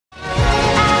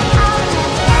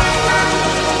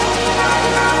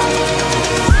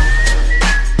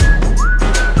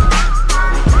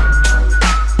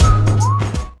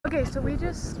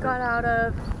got out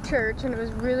of church and it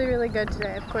was really, really good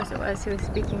today. Of course it was. He was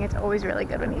speaking. It's always really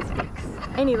good when he speaks.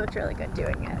 And he looked really good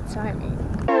doing it. So I mean.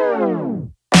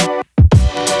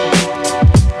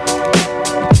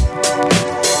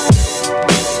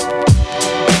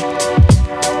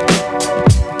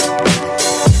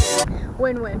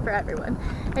 Win-win for everyone.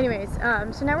 Anyways,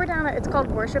 so now we're down at, it's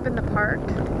called Worship in the Park.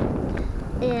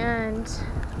 And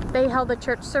they held a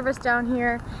church service down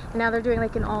here, and now they're doing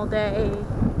like an all-day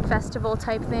festival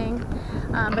type thing.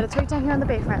 But it's right down here on the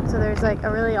bayfront, so there's like a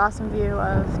really awesome view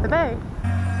of the bay.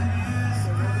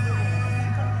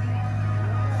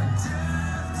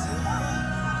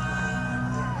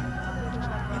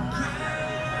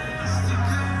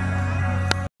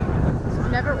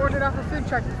 Never ordered off a food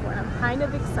truck before, and I'm kind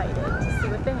of excited to see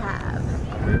what they have.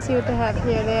 Let's see what they have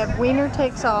here. They have Wiener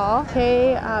Takes All,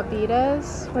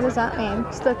 Betas. What does that mean?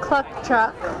 It's the cluck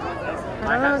truck.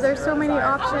 I don't know, there's so many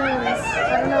options.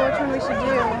 I don't know which one we should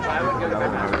do.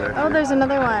 Oh, there's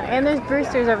another one. And there's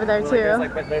Brewster's over there too.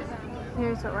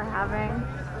 Here's what we're having.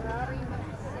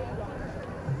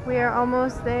 We are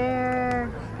almost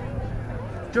there.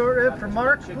 Short rib for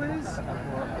Mark, please.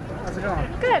 How's it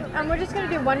going? Good. We're just going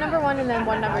to do one number 1 and then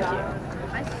one number 2.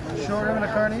 Short rib and a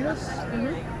carnitas?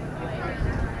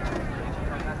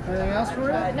 Anything else for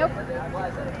you? Nope.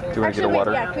 Do you want to get a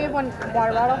water? Yeah, can we have one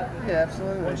water bottle? Yeah,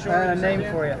 absolutely. A name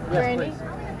for you. Brandy?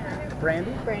 Yes,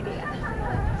 Brandy? Brandy, yeah.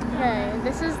 Okay,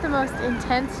 this is the most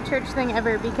intense church thing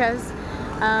ever because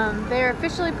they're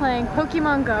officially playing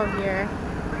Pokemon Go here.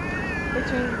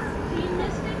 Which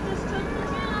means...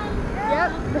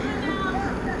 Yep.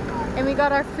 And we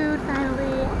got our food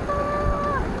finally.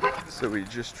 So we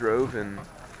just drove and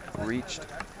reached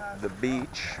the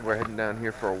beach. We're heading down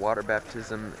here for a water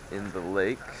baptism in the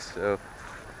lake. So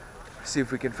see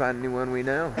if we can find anyone we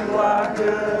know. You are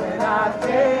good and I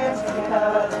dance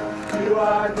because you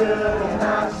are good and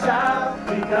I shout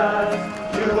because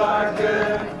you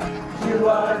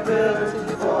are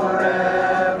good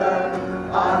forever.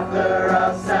 Author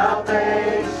of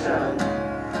salvation,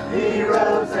 he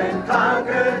rose and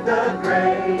conquered the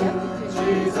grave.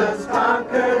 Jesus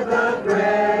conquered the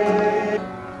grave.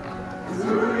 It's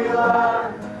who you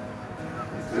are,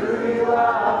 it's who you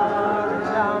are, and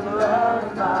I'm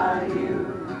loved by you.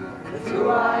 It's who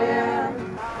I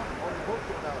am.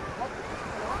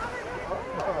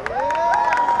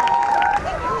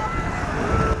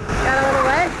 Got a little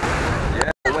wet?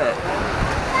 Yeah, wet.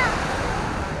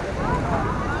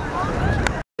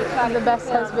 I'm the best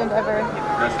husband ever.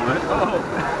 That's what? Oh.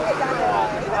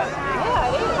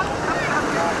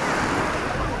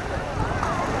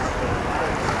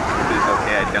 It's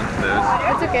okay, I dunked those.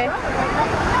 It's okay.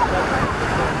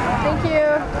 Thank you.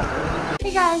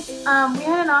 Hey guys, we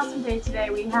had an awesome day today.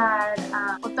 We had,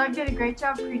 well, Doug did a great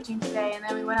job preaching today, and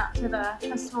then we went out to the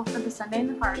festival for the Sunday in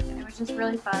the Park, and it was just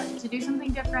really fun to do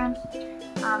something different.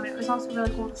 And it was also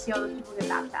really cool to see all those people get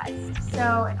baptized.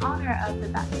 So in honor of the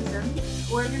baptism,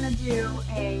 we're gonna do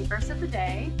a verse of the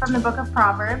day from the book of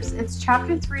Proverbs. It's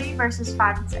chapter 3, verses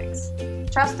 5 and 6.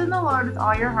 Trust in the Lord with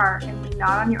all your heart and lean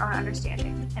not on your own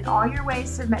understanding. In all your ways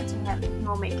submit to him, and he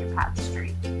will make your path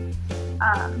straight.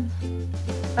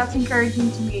 That's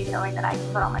encouraging to me, knowing that I can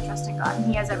put all my trust in God and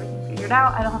he has everything figured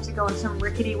out. I don't have to go in some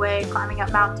rickety way, climbing up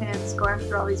mountains, going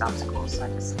through all these obstacles. So I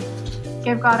just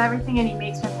give God everything and he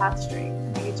makes my path straight,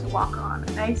 and I get to walk on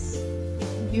a nice,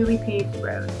 newly paved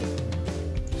road.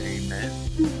 Amen.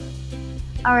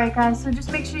 Alright guys, so just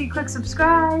make sure you click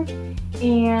subscribe,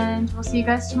 and we'll see you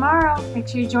guys tomorrow. Make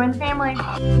sure you join the family.